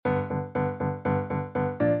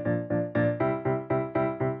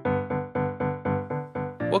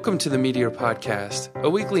Welcome to the Meteor Podcast, a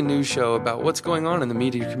weekly news show about what's going on in the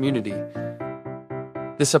Meteor community.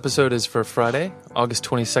 This episode is for Friday, August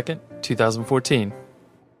 22nd, 2014.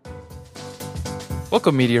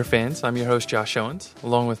 Welcome, Meteor fans. I'm your host, Josh Owens,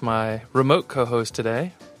 along with my remote co-host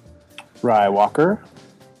today, Rye Walker.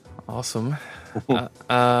 Awesome.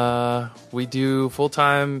 We do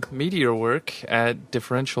full-time Meteor work at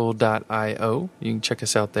differential.io. You can check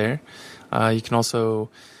us out there. You can also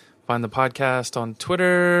find the podcast on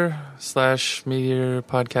Twitter /Meteor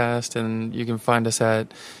Podcast, and you can find us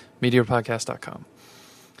at MeteorPodcast.com.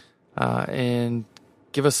 And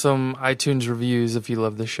give us some iTunes reviews if you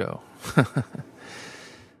love the show.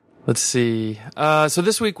 Let's see. So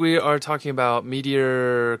this week we are talking about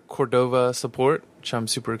Meteor Cordova support, which I'm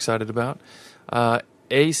super excited about.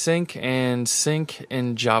 Async and sync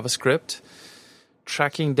in JavaScript.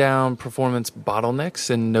 Tracking down performance bottlenecks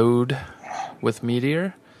in Node with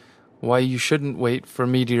Meteor. Why you shouldn't wait for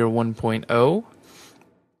Meteor 1.0.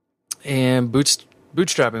 And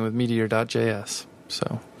bootstrapping with Meteor.js.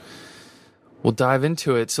 So we'll dive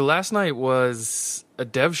into it. So last night was a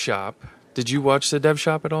dev shop. Did you watch the dev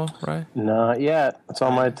shop at all, right? Not yet. It's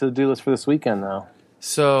on my to-do list for this weekend, though.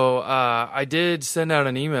 So I did send out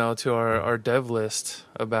an email to our dev list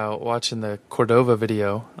about watching the Cordova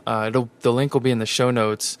video. The link will be in the show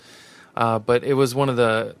notes. But it was one of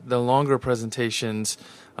the longer presentations.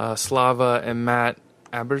 Slava and Matt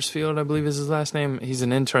Abersfield, I believe is his last name. He's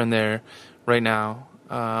an intern there right now,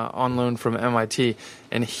 on loan from MIT.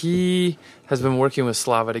 And he has been working with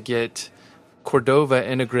Slava to get Cordova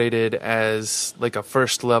integrated as like a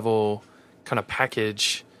first level kind of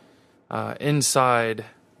package inside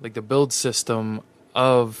like the build system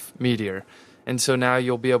of Meteor. And so now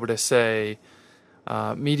you'll be able to say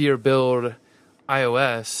Meteor build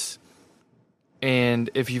iOS, and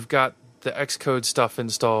if you've got the Xcode stuff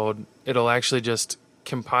installed, it'll actually just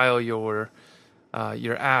compile your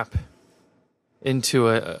app into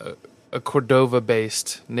a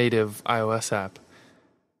Cordova-based native iOS app.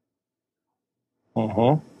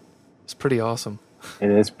 Mm-hmm. It's pretty awesome.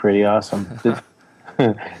 It is pretty awesome.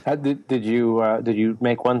 Did you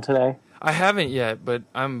make one today? I haven't yet, but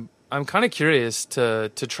I'm kind of curious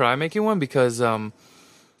to try making one because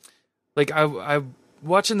like I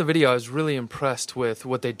watching the video, I was really impressed with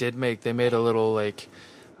what they did make. They made a little like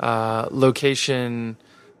location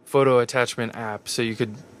photo attachment app, so you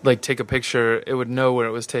could like take a picture, it would know where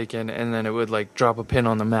it was taken, and then it would like drop a pin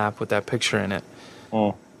on the map with that picture in it.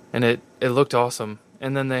 Mm. And it looked awesome.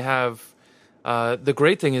 And then they have the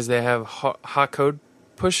great thing is they have hot code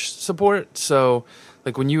push support. So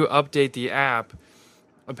like when you update the app,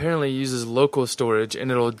 apparently it uses local storage, and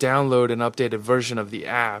it'll download an updated version of the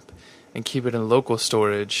app and keep it in local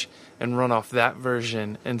storage and run off that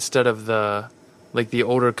version instead of the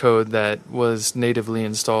older code that was natively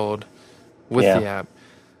installed with the app.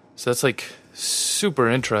 So that's like super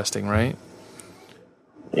interesting, right?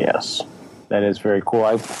 Yes, that is very cool.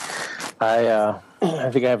 I think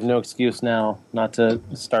I have no excuse now not to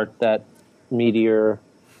start that Meteor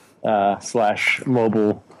 /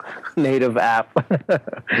 mobile native app.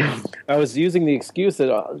 I was using the excuse that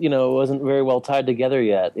it wasn't very well tied together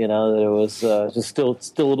yet. That it was just still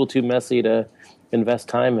a little too messy to invest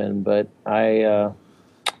time in. But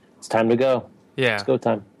it's time to go. Yeah, it's go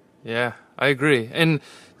time. Yeah, I agree. And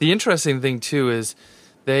the interesting thing too is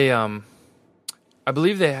they, I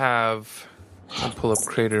believe they have. I'll pull up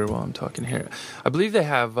Crater while I'm talking here. I believe they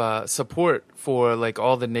have support for like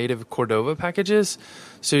all the native Cordova packages,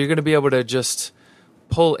 so you're going to be able to just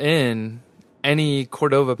pull in any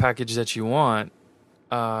Cordova package that you want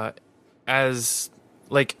as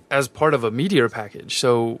part of a Meteor package.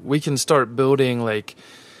 So we can start building like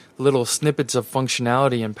little snippets of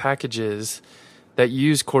functionality and packages that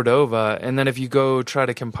use Cordova, and then if you go try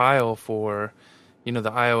to compile for the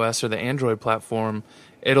iOS or the Android platform,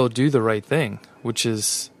 it'll do the right thing, which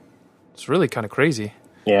is it's really kind of crazy.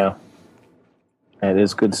 Yeah. It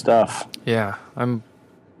is good stuff. Yeah, I'm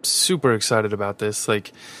super excited about this.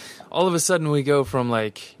 Like, all of a sudden we go from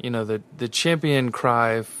like, the champion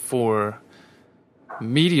cry for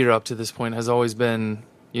Meteor up to this point has always been,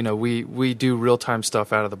 we do real-time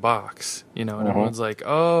stuff out of the box, and everyone's like,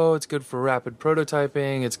 oh, it's good for rapid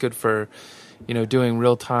prototyping. It's good for, doing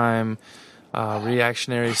real-time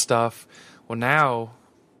reactionary stuff. Well, now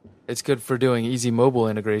it's good for doing easy mobile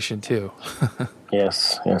integration too.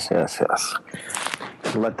 Yes.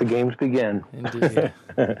 Let the games begin. Indeed.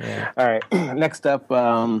 Yeah. All right. Next up,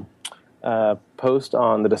 post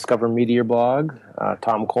on the Discover Meteor blog,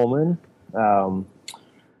 Tom Coleman.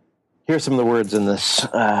 Here's some of the words in this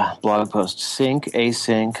blog post. Sync,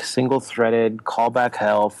 async, single-threaded, callback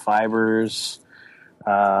hell, fibers,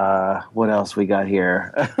 What else we got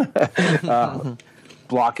here?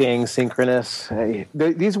 Blocking, synchronous. Hey,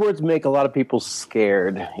 these words make a lot of people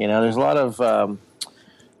scared. There's a lot of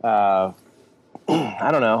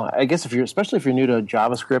I don't know. I guess especially if you're new to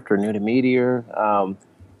JavaScript or new to Meteor,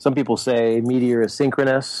 some people say Meteor is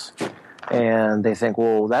synchronous, and they think,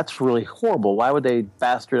 well, that's really horrible. Why would they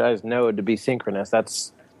bastardize Node to be synchronous?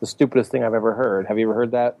 That's the stupidest thing I've ever heard. Have you ever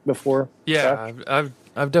heard that before? Yeah,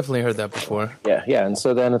 I've definitely heard that before. Yeah. And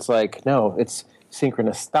so then it's like, no, it's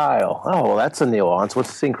synchronous style. Oh, well, that's a nuance.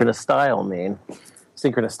 What's synchronous style mean?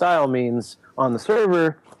 Synchronous style means on the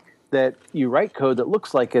server that you write code that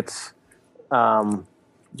looks like it's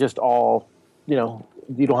just all, you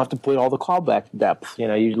don't have to put all the callback depth. You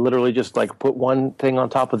literally just like put one thing on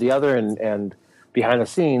top of the other, and behind the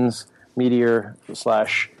scenes, Meteor /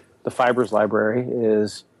 the fibers library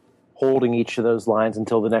is holding each of those lines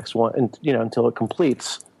until the next one, and until it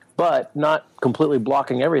completes, but not completely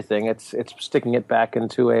blocking everything. It's sticking it back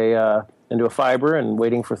into a fiber and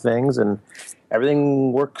waiting for things, and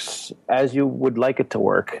everything works as you would like it to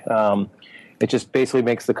work. It just basically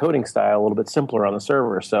makes the coding style a little bit simpler on the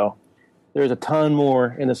server. So there's a ton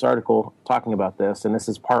more in this article talking about this, and this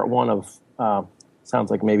is part one of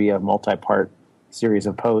sounds like maybe a multi-part series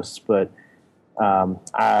of posts, but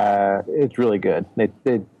it's really good.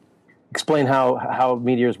 They explain how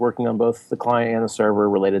Meteor is working on both the client and the server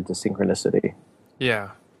related to synchronicity.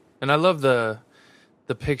 Yeah, and I love the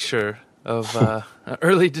picture of an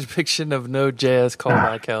early depiction of Node.js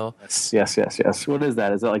callback hell. Yes. What is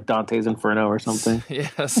that? Is that like Dante's Inferno or something?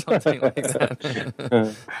 Yeah, something like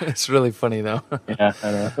that. It's really funny though. Yeah,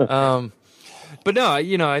 I know. But no,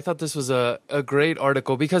 I thought this was a great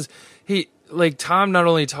article because Tom not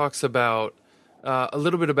only talks about a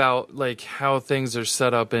little bit about like how things are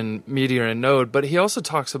set up in Meteor and Node, but he also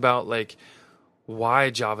talks about like why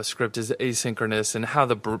JavaScript is asynchronous and how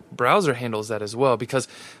the browser handles that as well. Because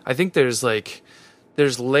I think there's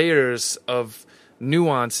layers of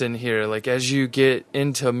nuance in here. Like as you get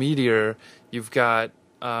into Meteor, you've got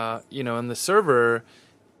in the server,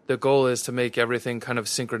 the goal is to make everything kind of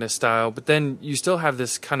synchronous style, but then you still have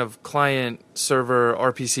this kind of client server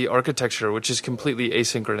RPC architecture, which is completely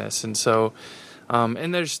asynchronous. And so,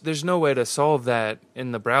 and there's no way to solve that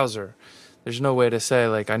in the browser. There's no way to say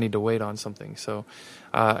like I need to wait on something. So,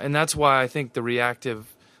 and that's why I think the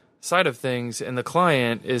reactive side of things in the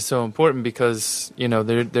client is so important because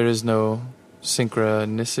there is no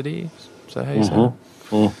synchronicity. Is that how you say it?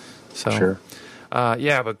 Mm-hmm. So, sure.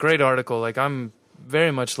 But great article. Like I'm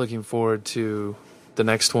very much looking forward to the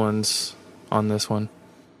next ones on this one.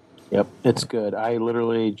 Yep, it's good. I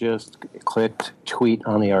literally just clicked tweet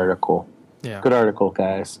on the article. Yeah, good article,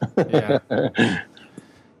 guys. Yeah.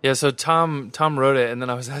 Yeah, so Tom wrote it, and then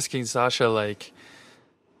I was asking Sasha, like,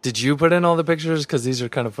 did you put in all the pictures? Because these are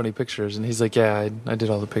kind of funny pictures. And he's like, yeah, I did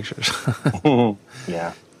all the pictures.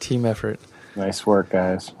 Yeah. Team effort. Nice work,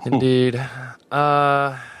 guys. Indeed.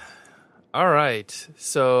 All right.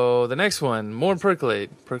 So the next one, more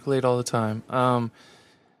percolate. Percolate all the time.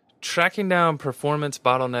 Tracking down performance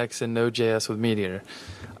bottlenecks in Node.js with Meteor.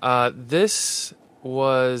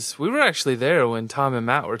 We were actually there when Tom and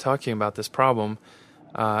Matt were talking about this problem.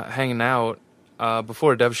 Hanging out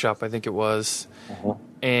before a dev shop, I think it was,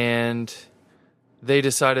 and they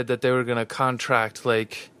decided that they were going to contract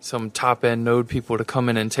like some top end Node people to come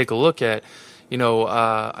in and take a look at,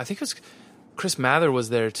 I think it was Chris Mather was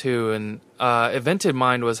there too, and Evented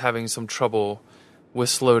Mind was having some trouble with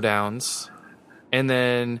slowdowns, and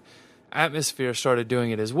then Atmosphere started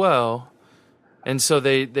doing it as well, and so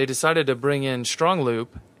they decided to bring in Strong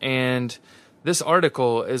Loop. And this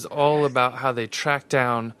article is all about how they tracked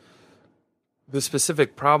down the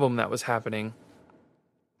specific problem that was happening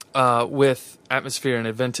with Atmosphere and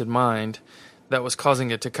Evented Mind that was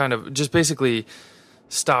causing it to kind of just basically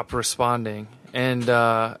stop responding. And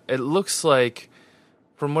it looks like,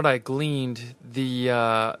 from what I gleaned, the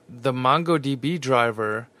MongoDB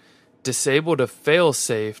driver disabled a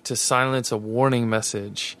failsafe to silence a warning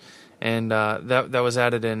message. And that was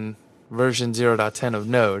added in version 0.10 of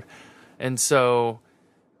Node. And so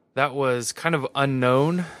that was kind of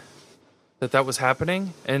unknown that was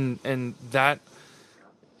happening. And that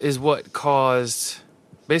is what caused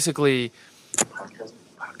basically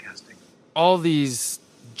podcasting. All these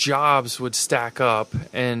jobs would stack up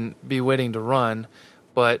and be waiting to run.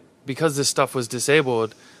 But because this stuff was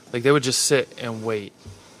disabled, like they would just sit and wait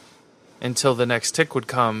until the next tick would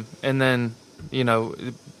come. And then,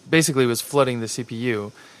 it basically was flooding the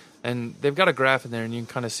CPU. And they've got a graph in there, and you can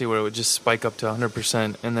kind of see where it would just spike up to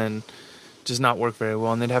 100% and then just not work very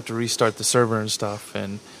well. And they'd have to restart the server and stuff.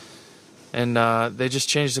 And And they just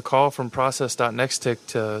changed the call from process.nextTick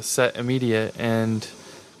to set immediate, and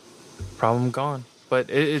problem gone. But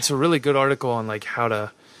it's a really good article on like how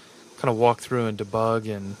to kind of walk through and debug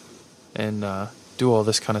and do all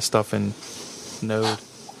this kind of stuff in Node.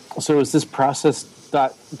 So is this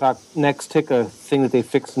process.nextTick a thing that they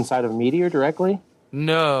fixed inside of Meteor directly?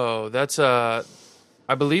 No, I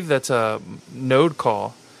believe that's a Node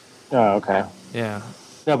call. Oh, okay. Yeah.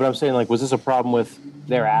 No, but I'm saying, like, was this a problem with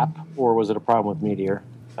their app, or was it a problem with Meteor?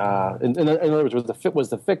 In other words, was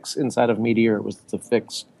the fix inside of Meteor, or was the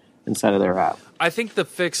fix inside of their app? I think the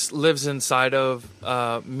fix lives inside of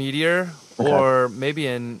Meteor, Okay. or maybe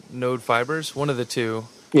in Node Fibers, one of the two.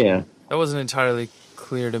 Yeah. That wasn't entirely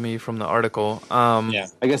clear to me from the article. Yeah.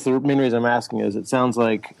 I guess the main reason I'm asking is it sounds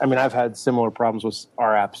like, I mean, I've had similar problems with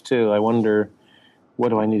our apps too. I wonder, what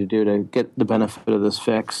do I need to do to get the benefit of this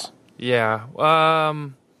fix? Yeah.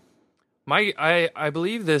 I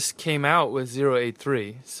believe this came out with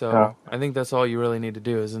 0.83, so I think that's all you really need to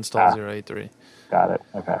do is install 0.83. Got it.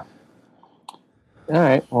 Okay. All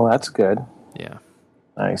right. Well, that's good. Yeah.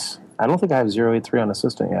 Nice. I don't think I have 0.83 on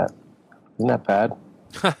Assistant yet. Isn't that bad?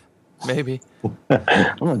 Maybe.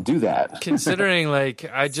 I'm going to do that. Considering, like,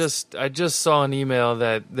 I just saw an email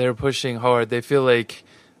that they're pushing hard. They feel like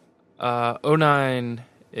 09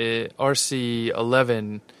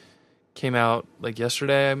 RC11 came out like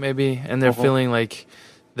yesterday, maybe, and they're feeling like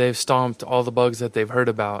they've stomped all the bugs that they've heard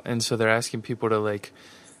about, and so they're asking people to like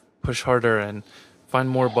push harder and find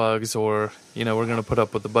more bugs, or we're going to put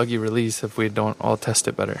up with the buggy release if we don't all test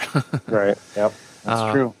it better. Right. Yep.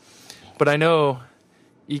 That's true. But I know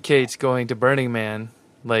eKate's going to Burning Man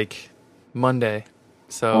like Monday,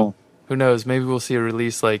 so who knows? Maybe we'll see a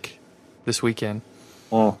release like this weekend.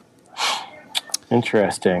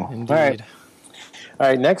 Interesting. Indeed. All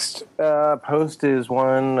right, next post is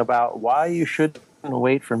one about why you shouldn't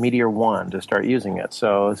wait for Meteor 1 to start using it.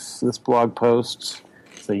 So this blog post,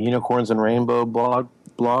 the Unicorns and Rainbow blog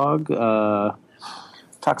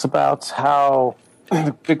talks about how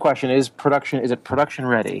the big question is it production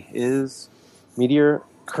ready? Is Meteor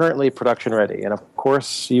currently production ready? And of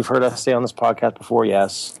course, you've heard us say on this podcast before,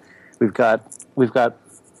 yes, we've got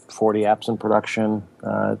 40 apps in production,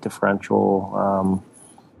 differential.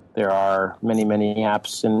 There are many, many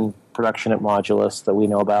apps in production at Modulus that we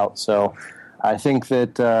know about. So I think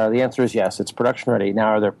that the answer is yes, it's production ready. Now,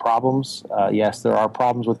 are there problems? Yes, there are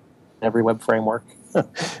problems with every web framework.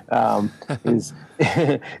 Is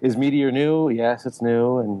Meteor new? Yes, it's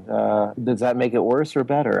new. And does that make it worse or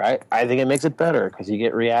better? I think it makes it better because you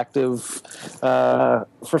get reactive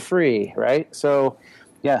for free, right? So,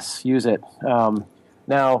 yes, use it.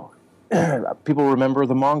 Now, people remember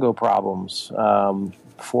the Mongo problems.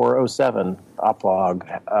 407 oplog,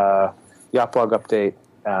 the oplog update.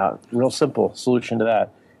 Real simple solution to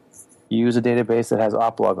that. Use a database that has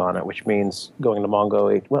oplog on it, which means going to not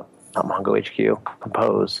Mongo HQ,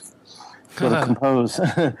 Compose. Go to Compose.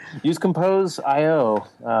 Use Compose.io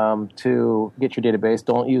to get your database.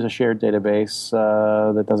 Don't use a shared database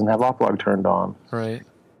that doesn't have oplog turned on. Right.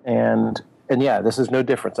 And yeah, this is no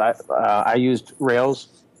difference. I used Rails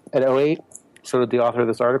at 08. So did the author of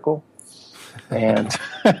this article. And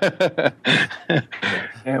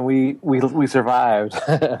and we survived.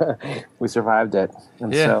 We survived it.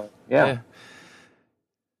 And so yeah.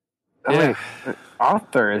 Wait,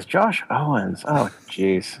 author is Josh Owens. Oh,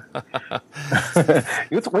 jeez.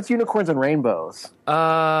 What's Unicorns and Rainbows?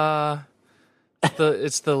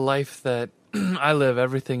 It's the life that I live.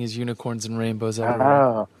 Everything is unicorns and rainbows everywhere.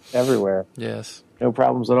 Oh, everywhere. Yes. No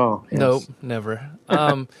problems at all. Yes. Nope, never.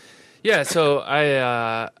 Yeah, so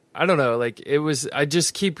I don't know, like I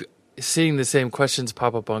just keep seeing the same questions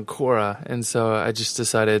pop up on Quora, and so I just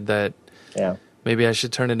decided that maybe I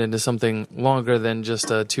should turn it into something longer than just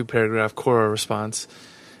a 2-paragraph Quora response.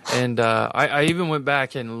 And I even went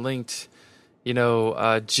back and linked,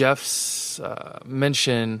 Jeff's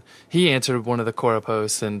mention. He answered one of the Quora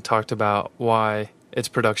posts and talked about why it's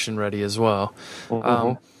production ready as well.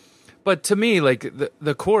 Mm-hmm. But to me, like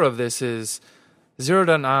the core of this is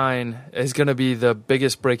 0.9 is going to be the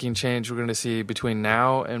biggest breaking change we're going to see between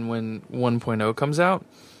now and when 1.0 comes out.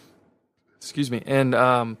 Excuse me.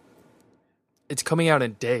 And it's coming out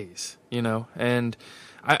in days, and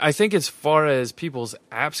I think as far as people's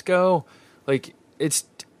apps go, like it's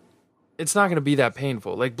not going to be that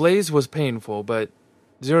painful. Like Blaze was painful, but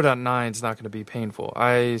 0.9 is not going to be painful.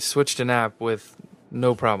 I switched an app with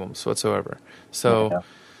no problems whatsoever. So,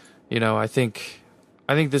 I think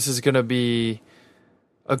this is going to be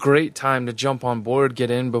a great time to jump on board, get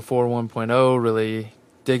in before 1.0, really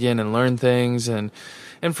dig in and learn things. And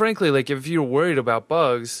frankly, like if you're worried about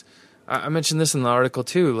bugs, I mentioned this in the article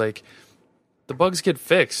too, like the bugs get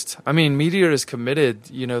fixed. I mean, Meteor is committed.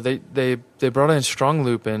 You know, they brought in Strong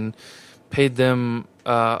Loop and paid them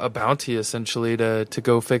a bounty essentially to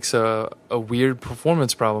go fix a weird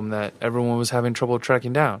performance problem that everyone was having trouble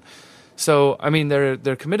tracking down. So I mean,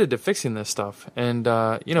 they're committed to fixing this stuff, and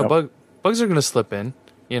you know, bugs are going to slip in.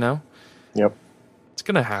 You know, it's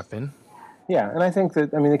going to happen. Yeah, and I think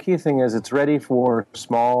that, I mean, the key thing is it's ready for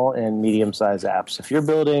small and medium-sized apps. If you're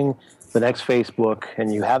building the next Facebook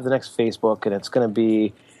and you have the next Facebook and it's going to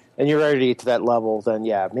be, and you're already to that level, then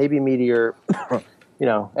yeah, maybe Meteor, you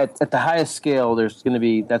know, at the highest scale, there's going to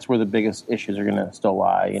be, that's where the biggest issues are going to still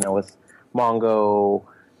lie. You know, with Mongo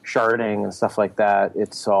sharding and stuff like that,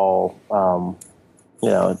 it's all, you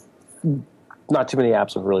know, not too many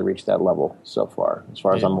apps have really reached that level so far,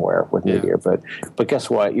 as I'm aware with Meteor. But guess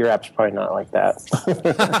what? Your app's probably not like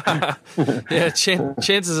that. Yeah,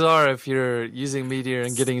 chances are, if you're using Meteor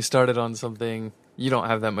and getting started on something, you don't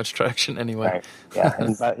have that much traction anyway. Right. Yeah,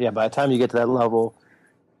 and by the time you get to that level,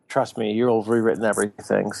 trust me, you'll have rewritten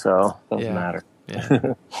everything, so it doesn't matter.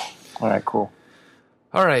 Yeah. All right, cool.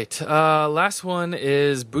 All right, last one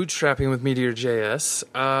is bootstrapping with Meteor.js.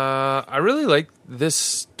 I really like this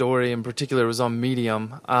story in particular. It was on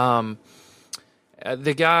Medium. The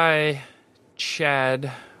guy,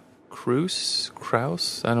 Chad Kraus,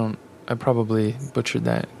 I probably butchered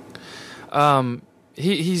that.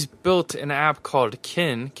 He's built an app called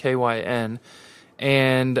Kin, Kyn,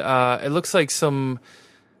 and it looks like some...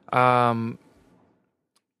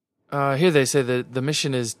 here they say that the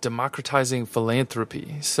mission is democratizing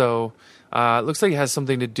philanthropy. So it looks like it has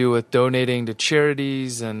something to do with donating to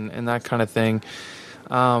charities and that kind of thing.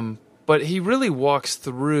 But he really walks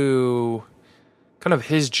through kind of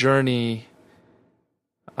his journey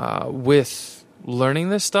with learning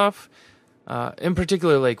this stuff. In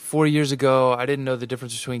particular, like 4 years ago, I didn't know the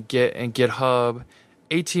difference between Git and GitHub.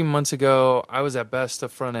 18 months ago, I was at best a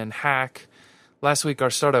front-end hack. Last week, our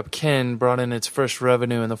startup, Kin, brought in its first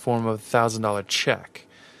revenue in the form of a $1,000 check.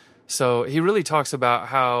 So he really talks about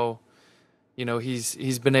how, you know,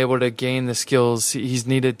 he's been able to gain the skills he's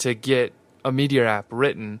needed to get a Meteor app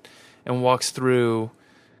written, and walks through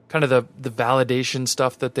kind of the validation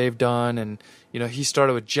stuff that they've done. And, you know, he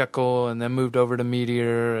started with Jekyll and then moved over to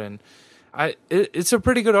Meteor. And it's a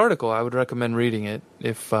pretty good article. I would recommend reading it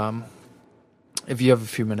if you have a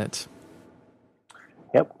few minutes.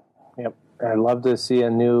 Yep. I'd love to see a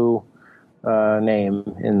new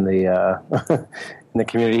name in the in the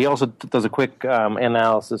community. He also does a quick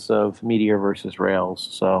analysis of Meteor versus Rails,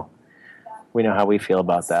 so we know how we feel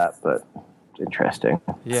about that. But it's interesting.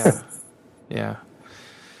 Yeah.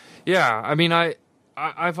 I mean,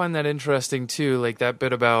 I find that interesting too. Like that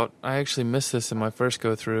bit about, I actually missed this in my first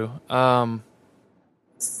go through. I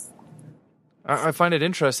find it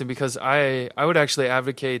interesting because I would actually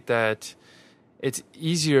advocate that it's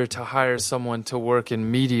easier to hire someone to work in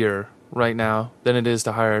Meteor right now than it is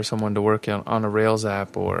to hire someone to work on a Rails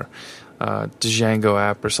app or Django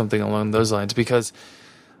app or something along those lines. Because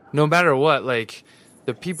no matter what, like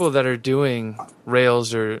the people that are doing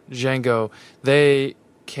Rails or Django, they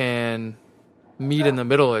can meet in the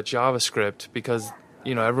middle at JavaScript because,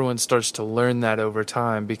 you know, everyone starts to learn that over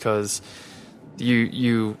time because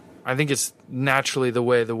I think it's naturally the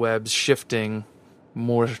way the web's shifting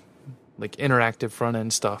more like interactive front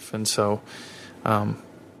end stuff, and so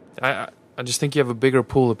I just think you have a bigger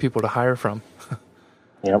pool of people to hire from.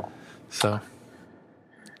 Yep. So.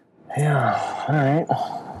 Yeah. All right.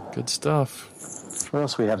 Good stuff. What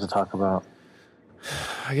else we have to talk about?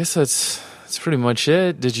 I guess that's pretty much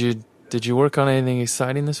it. Did you work on anything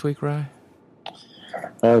exciting this week, Rye?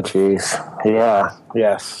 Oh, geez. Yeah.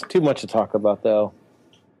 Yes. Too much to talk about, though.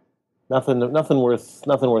 Nothing worth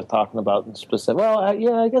talking about in specific. Well,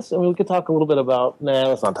 I guess we could talk a little bit about. Nah,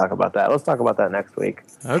 let's not talk about that. Let's talk about that next week.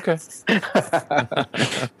 Okay.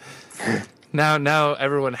 Now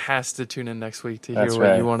everyone has to tune in next week to hear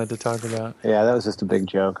what you wanted to talk about. Yeah, that was just a big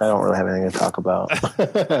joke. I don't really have anything to talk about.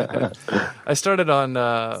 I started on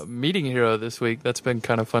Meeting Hero this week. That's been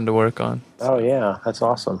kind of fun to work on. Oh yeah, that's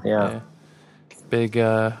awesome. Yeah. Big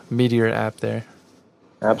Meteor app there.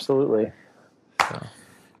 Absolutely. So.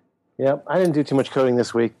 Yep, I didn't do too much coding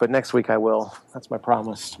this week, but next week I will. That's my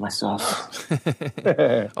promise to myself.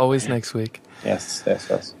 Always next week. Yes.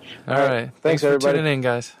 All right. Thanks for everybody. tuning in,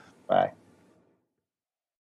 guys. Bye.